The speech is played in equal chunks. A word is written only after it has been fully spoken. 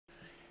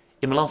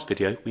In the last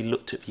video, we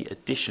looked at the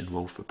addition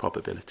rule for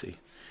probability.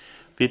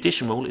 The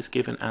addition rule is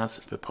given as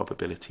the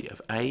probability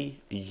of A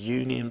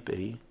union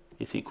B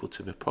is equal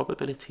to the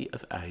probability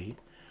of A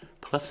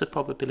plus the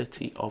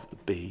probability of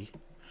B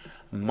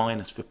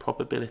minus the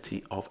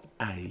probability of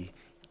A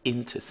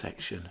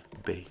intersection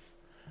B.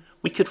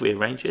 We could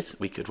rearrange this.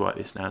 We could write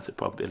this now as the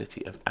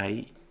probability of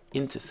A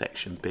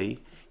intersection B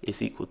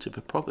is equal to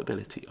the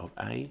probability of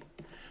A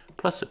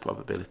plus the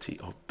probability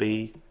of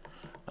B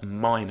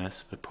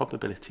minus the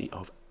probability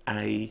of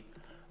A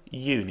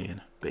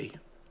union B.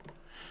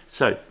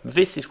 So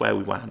this is where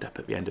we wound up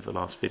at the end of the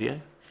last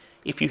video.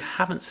 If you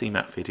haven't seen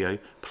that video,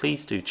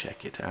 please do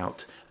check it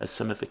out, as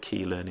some of the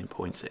key learning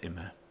points are in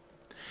there.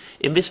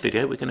 In this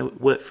video, we're going to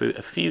work through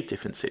a few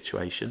different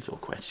situations or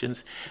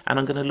questions, and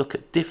I'm going to look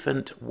at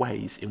different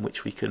ways in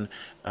which we can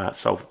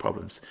solve the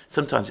problems.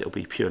 Sometimes it'll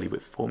be purely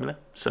with formula,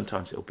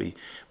 sometimes it'll be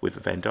with a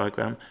Venn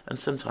diagram, and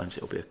sometimes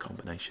it'll be a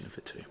combination of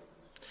the two.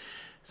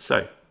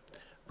 So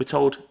we're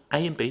told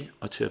A and B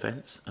are two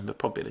events, and the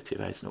probability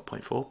of A is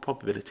 0.4,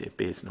 probability of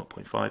B is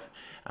 0.5,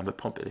 and the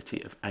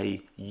probability of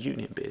A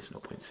union B is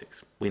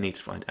 0.6. We need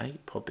to find A,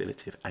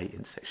 probability of A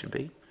intersection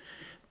B,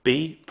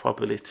 B,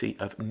 probability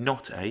of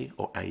not A,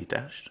 or A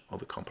dashed, or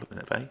the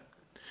complement of A,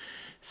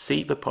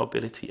 C, the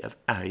probability of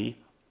A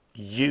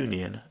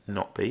union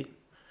not B,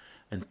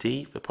 and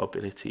D, the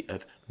probability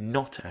of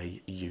not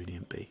A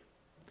union B.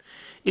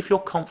 If you're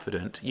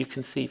confident, you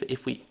can see that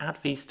if we add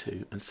these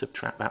two and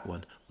subtract that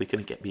one, we're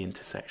going to get the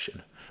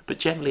intersection. But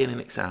generally in an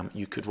exam,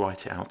 you could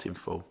write it out in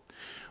full.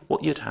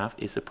 What you'd have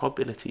is the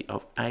probability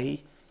of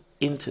A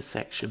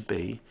intersection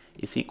B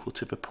is equal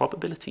to the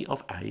probability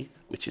of A,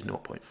 which is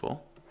 0.4,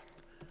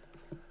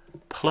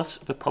 plus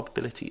the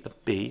probability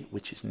of B,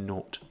 which is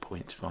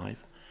 0.5,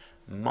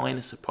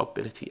 minus the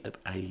probability of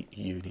A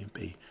union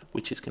B,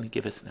 which is going to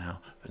give us now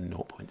a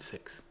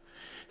 0.6.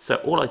 So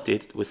all I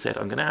did was said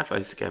I'm going to add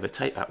those together,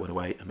 take that one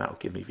away, and that will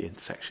give me the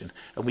intersection.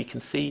 And we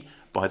can see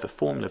by the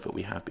formula that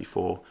we had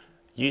before,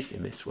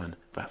 using this one,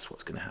 that's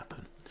what's going to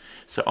happen.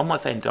 So on my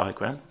Venn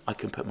diagram, I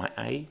can put my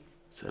A,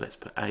 so let's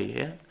put A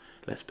here,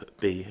 let's put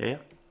B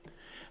here,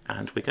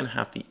 and we're going to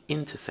have the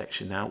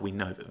intersection now. We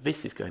know that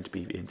this is going to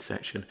be the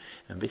intersection,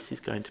 and this is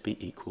going to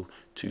be equal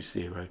to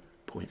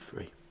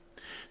 0.3.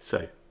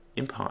 So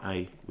in part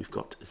A, we've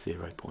got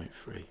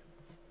 0.3.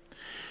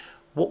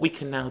 What we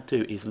can now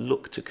do is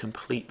look to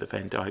complete the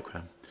Venn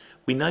diagram.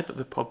 We know that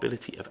the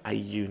probability of A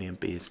union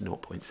B is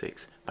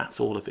 0.6. That's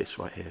all of this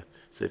right here.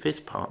 So this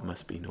part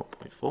must be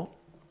 0.4.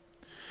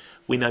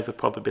 We know the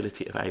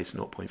probability of A is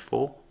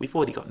 0.4. We've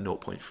already got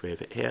 0.3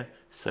 of it here,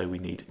 so we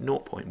need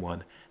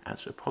 0.1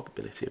 as the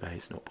probability of A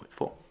is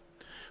 0.4.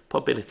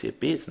 Probability of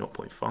B is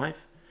 0.5,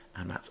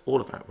 and that's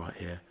all of that right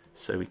here,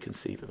 so we can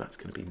see that that's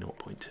going to be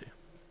 0.2.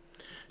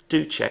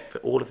 Do check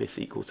that all of this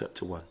equals up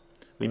to 1.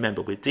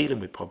 Remember, we're dealing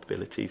with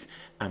probabilities,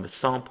 and the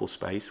sample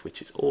space,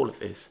 which is all of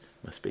this,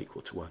 must be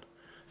equal to 1.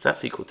 So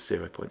that's equal to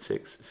 0.6,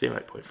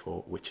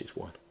 0.4, which is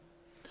 1.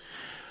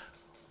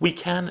 We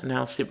can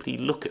now simply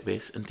look at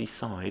this and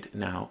decide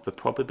now the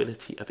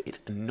probability of it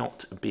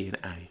not being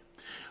A.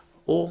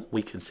 Or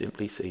we can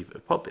simply see that the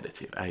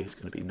probability of A is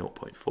going to be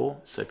 0.4,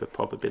 so the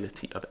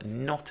probability of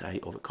not A,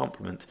 or the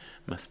complement,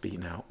 must be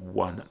now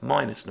 1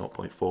 minus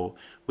 0.4,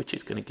 which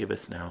is going to give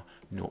us now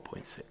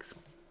 0.6.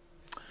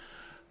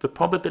 The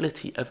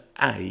probability of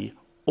A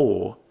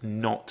or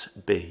not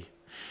B.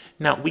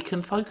 Now we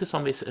can focus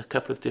on this a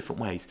couple of different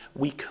ways.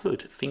 We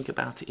could think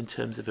about it in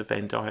terms of a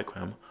Venn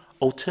diagram.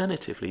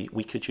 Alternatively,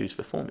 we could use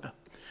the formula.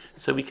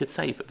 So we could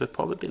say that the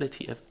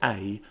probability of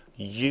A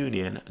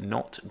union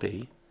not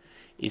B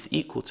is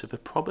equal to the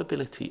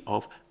probability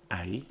of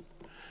A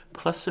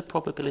plus the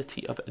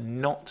probability of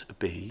not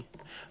B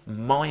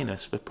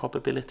minus the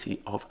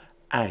probability of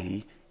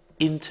A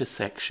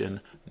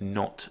intersection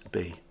not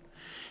B.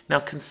 Now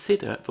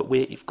consider that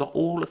we've got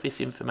all of this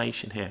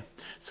information here.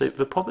 So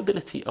the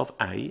probability of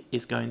A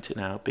is going to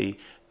now be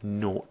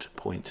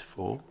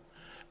 0.4.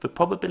 The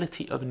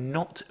probability of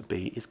not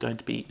B is going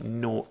to be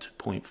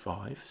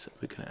 0.5, so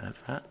we're going to add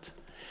that,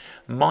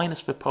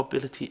 minus the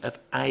probability of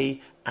A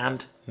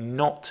and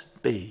not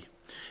B.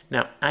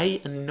 Now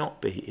A and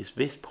not B is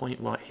this point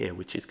right here,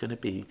 which is going to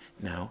be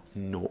now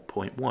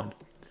 0.1.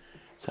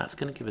 So that's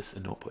going to give us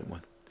the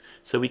 0.1.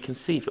 So we can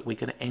see that we're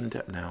going to end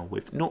up now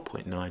with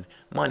 0.9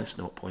 minus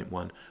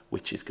 0.1,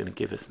 which is going to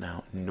give us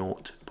now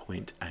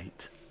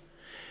 0.8.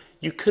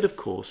 You could, of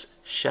course,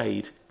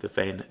 shade the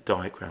Venn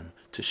diagram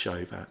to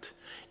show that.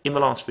 In the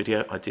last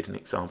video, I did an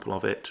example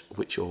of it,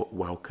 which you're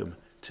welcome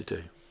to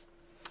do.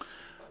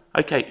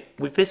 Okay,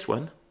 with this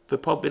one, the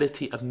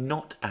probability of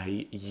not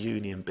A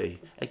union B.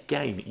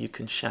 Again, you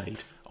can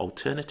shade.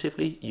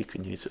 Alternatively, you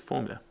can use the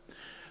formula.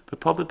 The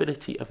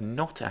probability of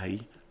not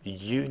A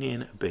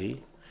union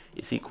B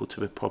is equal to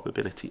the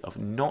probability of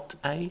not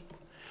A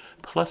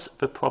plus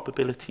the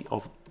probability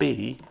of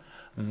B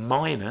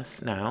minus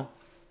now,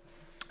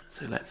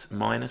 so let's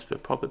minus the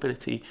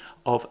probability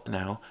of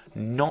now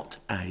not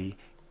A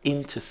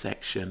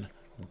intersection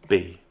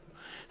B.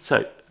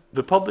 So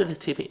the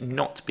probability of it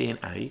not being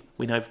A,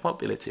 we know the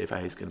probability of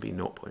A is going to be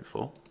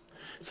 0.4.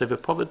 So the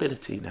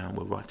probability now,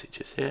 we'll write it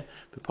just here,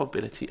 the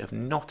probability of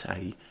not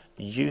A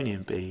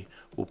union B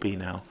will be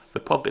now the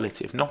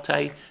probability of not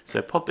A,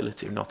 so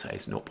probability of not A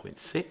is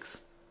 0.6,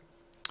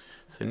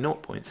 so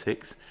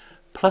 0.6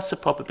 plus the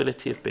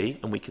probability of B,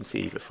 and we can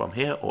see either from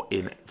here or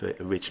in the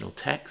original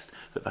text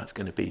that that's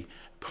going to be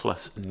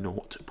plus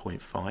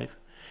 0.5,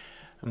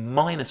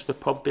 minus the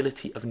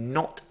probability of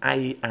not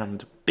A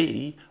and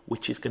B,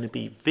 which is going to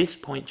be this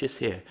point just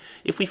here.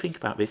 If we think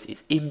about this,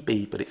 it's in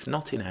B but it's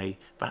not in A,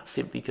 that's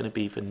simply going to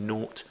be the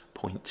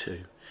 0.2.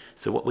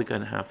 So what we're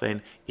going to have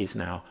then is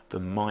now the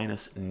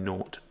minus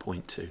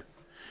 0.2.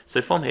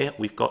 So from here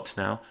we've got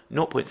now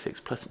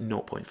 0.6 plus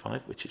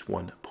 0.5, which is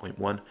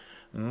 1.1,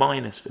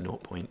 minus the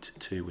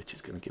 0.2, which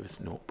is going to give us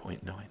 0.9.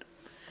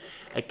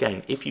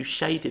 Again, if you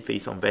shaded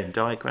these on Venn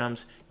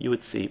diagrams, you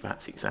would see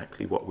that's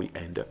exactly what we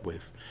end up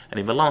with. And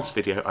in the last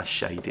video, I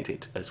shaded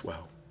it as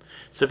well.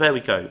 So there we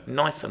go,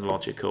 nice and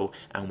logical,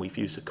 and we've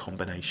used a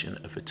combination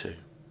of the two.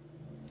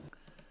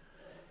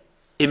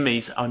 In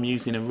these, I'm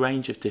using a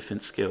range of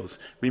different skills.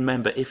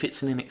 Remember, if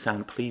it's in an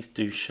exam, please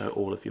do show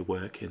all of your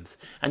workings.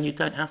 And you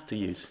don't have to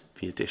use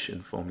the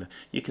addition formula.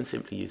 You can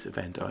simply use a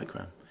Venn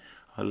diagram.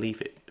 I'll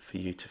leave it for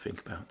you to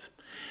think about.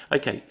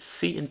 Okay,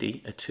 C and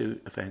D are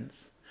two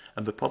events,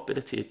 and the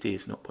probability of D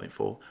is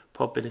 0.4,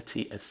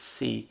 probability of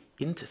C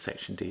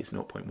intersection D is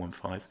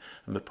 0.15,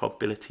 and the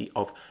probability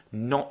of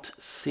not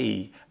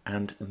C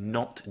and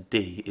not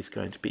D is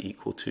going to be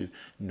equal to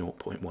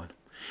 0.1.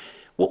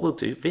 What we'll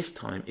do this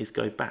time is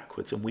go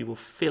backwards, and we will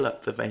fill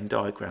up the Venn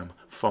diagram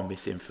from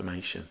this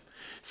information.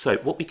 So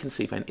what we can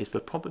see then is the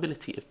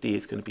probability of D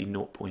is going to be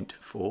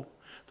 0.4.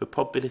 The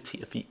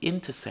probability of the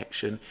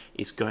intersection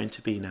is going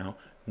to be now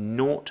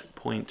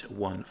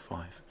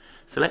 0.15.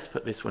 So let's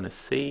put this one as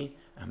C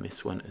and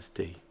this one as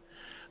D.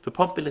 The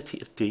probability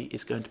of D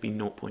is going to be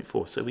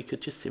 0.4, so we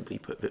could just simply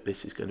put that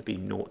this is going to be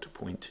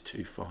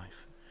 0.25.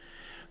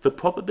 The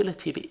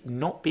probability of it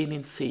not being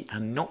in C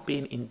and not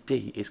being in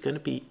D is going to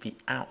be the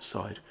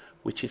outside,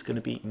 which is going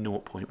to be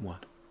 0.1.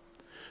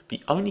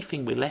 The only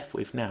thing we're left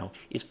with now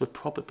is the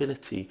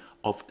probability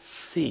of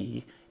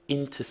C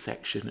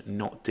intersection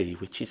not D,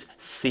 which is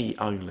C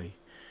only.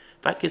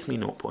 That gives me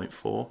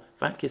 0.4,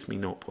 that gives me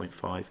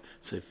 0.5,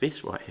 so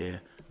this right here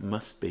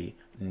must be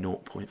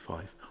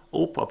 0.5.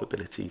 All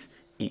probabilities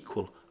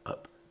equal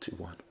up to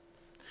 1.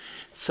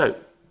 So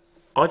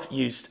I've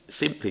used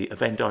simply a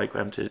Venn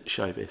diagram to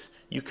show this.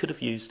 You could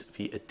have used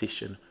the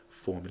addition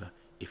formula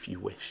if you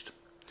wished.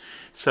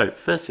 So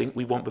first thing,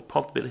 we want the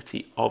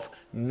probability of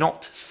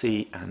not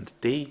C and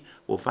D.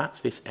 Well, that's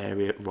this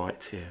area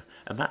right here,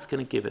 and that's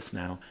going to give us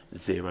now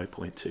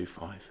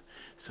 0.25.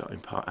 So in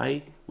part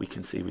A, we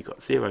can see we got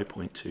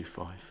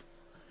 0.25.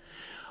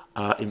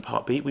 In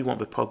part B, we want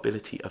the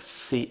probability of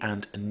C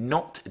and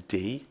not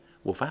D.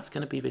 Well, that's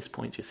going to be this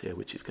point just here,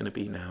 which is going to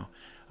be now,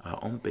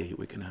 on B,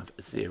 we're going to have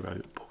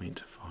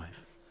 0.5.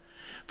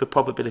 The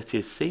probability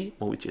of C,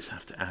 well, we just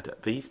have to add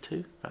up these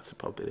two. That's the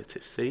probability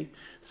of C.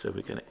 So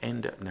we're going to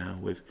end up now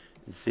with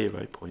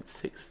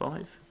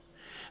 0.65.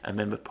 And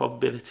then the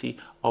probability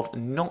of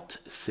not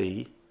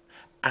C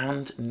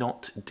and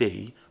not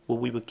D, well,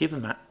 we were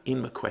given that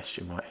in the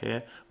question right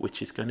here,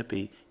 which is going to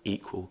be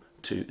equal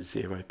to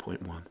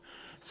 0.1.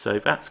 So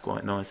that's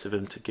quite nice of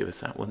them to give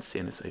us that one,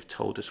 seeing as they've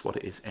told us what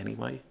it is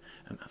anyway,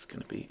 and that's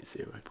going to be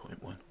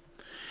 0.1.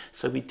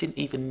 So we didn't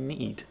even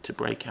need to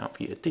break out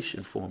the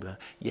addition formula,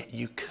 yet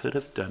you could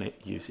have done it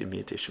using the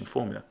addition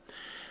formula.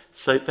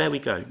 So there we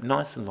go,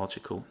 nice and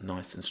logical,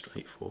 nice and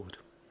straightforward.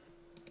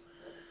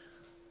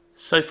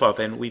 So far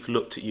then, we've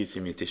looked at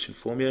using the addition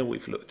formula,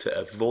 we've looked at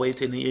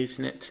avoiding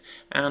using it,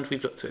 and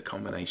we've looked at a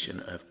combination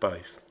of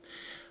both.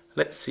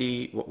 Let's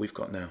see what we've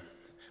got now.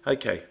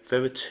 Okay,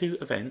 there are two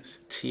events,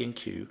 T and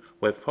Q,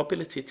 where the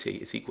probability of T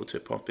is equal to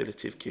the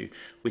probability of Q,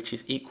 which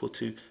is equal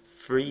to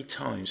 3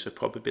 times the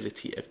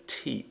probability of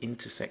T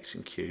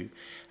intersection Q,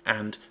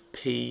 and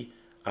P,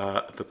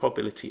 the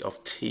probability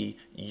of T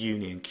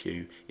union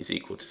Q is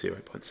equal to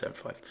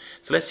 0.75.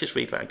 So let's just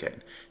read that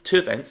again. Two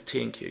events,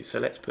 T and Q, so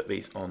let's put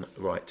these on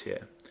right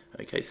here.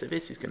 Okay, so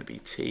this is going to be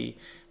T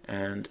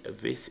and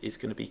this is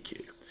going to be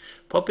Q.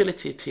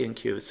 Probability of T and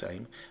Q are the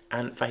same,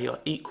 and they are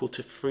equal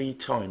to 3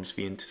 times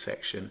the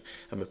intersection,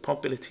 and the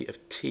probability of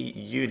T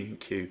union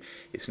Q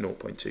is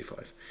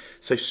 0.25.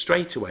 So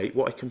straight away,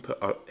 what I can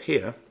put up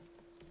here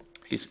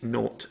is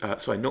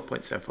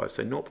 0.75,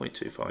 so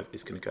 0.25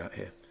 is going to go out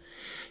here.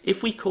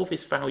 If we call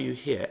this value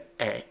here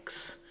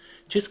x,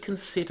 just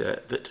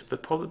consider that the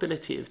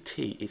probability of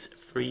T is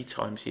 3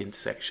 times the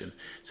intersection,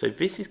 so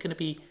this is going to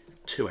be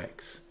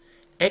 2x.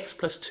 X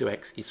plus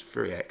 2x is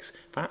 3x.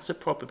 That's the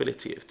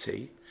probability of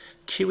T.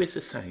 Q is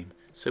the same,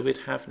 so we'd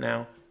have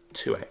now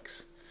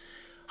 2x.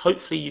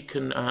 Hopefully you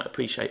can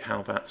appreciate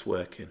how that's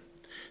working.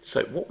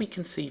 So what we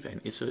can see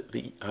then is that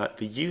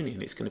the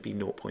union is going to be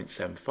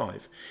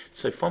 0.75.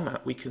 So from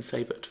that we can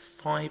say that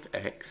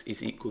 5x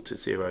is equal to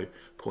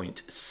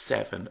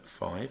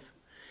 0.75.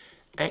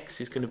 X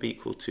is going to be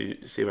equal to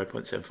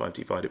 0.75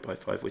 divided by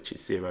 5, which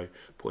is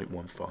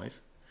 0.15.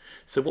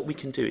 So what we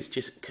can do is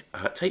just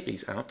take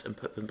these out and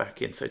put them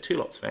back in. So 2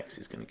 lots of x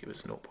is going to give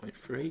us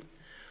 0.3.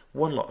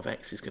 1 lot of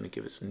x is going to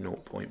give us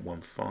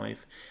 0.15,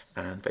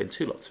 and then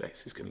 2 lots of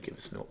x is going to give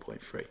us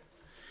 0.3. A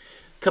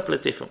couple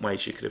of different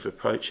ways you could have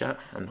approached that.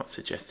 I'm not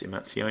suggesting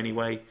that's the only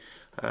way.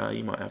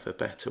 You might have a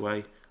better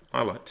way.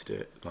 I like to do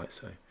it like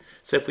so.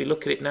 So if we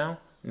look at it now,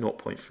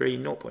 0.3,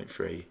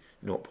 0.3,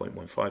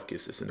 0.15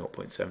 gives us a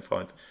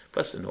 0.75,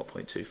 plus a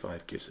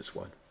 0.25 gives us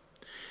 1.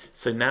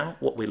 So now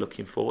what we're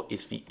looking for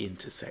is the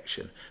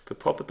intersection, the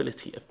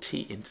probability of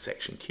t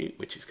intersection q,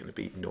 which is going to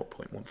be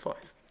 0.15.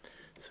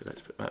 So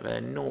let's put that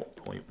there,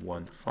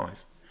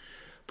 0.15.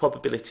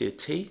 Probability of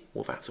t,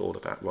 well that's all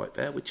of that right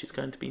there, which is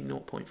going to be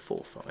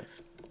 0.45.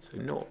 So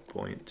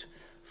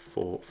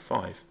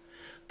 0.45.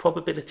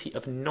 Probability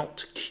of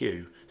not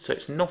q, so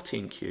it's not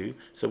in q,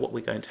 so what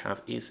we're going to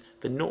have is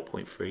the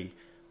 0.3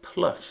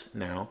 plus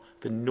now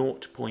the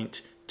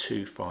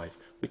 0.25,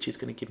 which is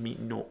going to give me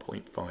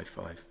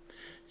 0.55.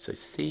 So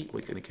C,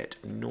 we're going to get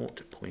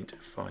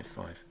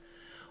 0.55.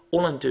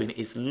 All I'm doing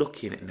is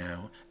looking at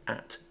now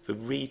at the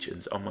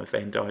regions on my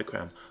Venn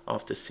diagram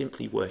after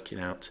simply working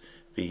out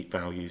the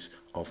values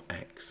of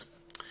x.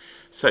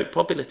 So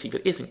probability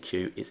that isn't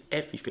q is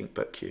everything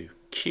but q.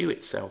 Q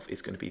itself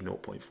is going to be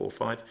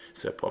 0.45,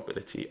 so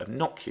probability of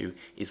not q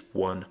is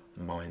 1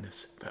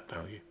 minus that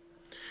value.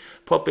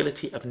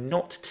 Probability of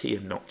not t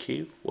and not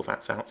q, well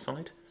that's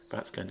outside,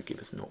 that's going to give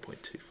us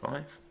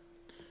 0.25.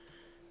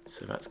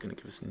 So that's going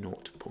to give us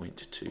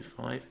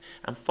 0.25.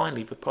 And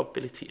finally, the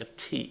probability of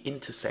t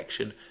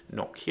intersection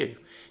not q.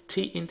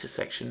 T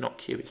intersection not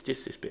q is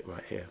just this bit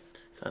right here.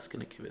 So that's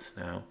going to give us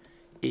now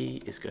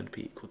E is going to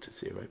be equal to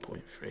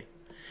 0.3.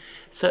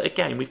 So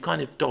again, we've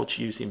kind of dodged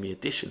using the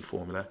addition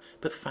formula,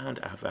 but found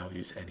our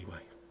values anyway.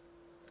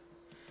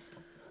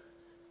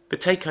 The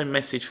take-home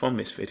message from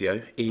this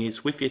video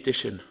is with the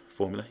addition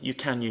formula, you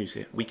can use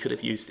it. We could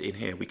have used it in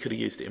here, we could have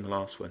used it in the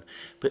last one,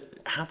 but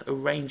have a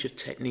range of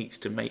techniques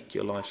to make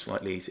your life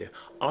slightly easier.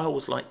 I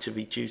always like to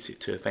reduce it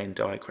to a Venn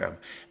diagram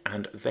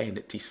and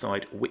then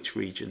decide which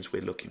regions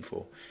we're looking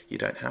for. You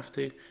don't have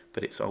to,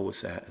 but it's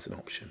always there as an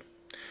option.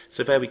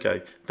 So there we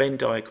go, Venn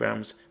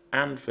diagrams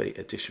and the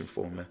addition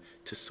formula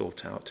to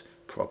sort out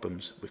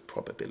problems with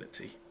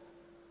probability.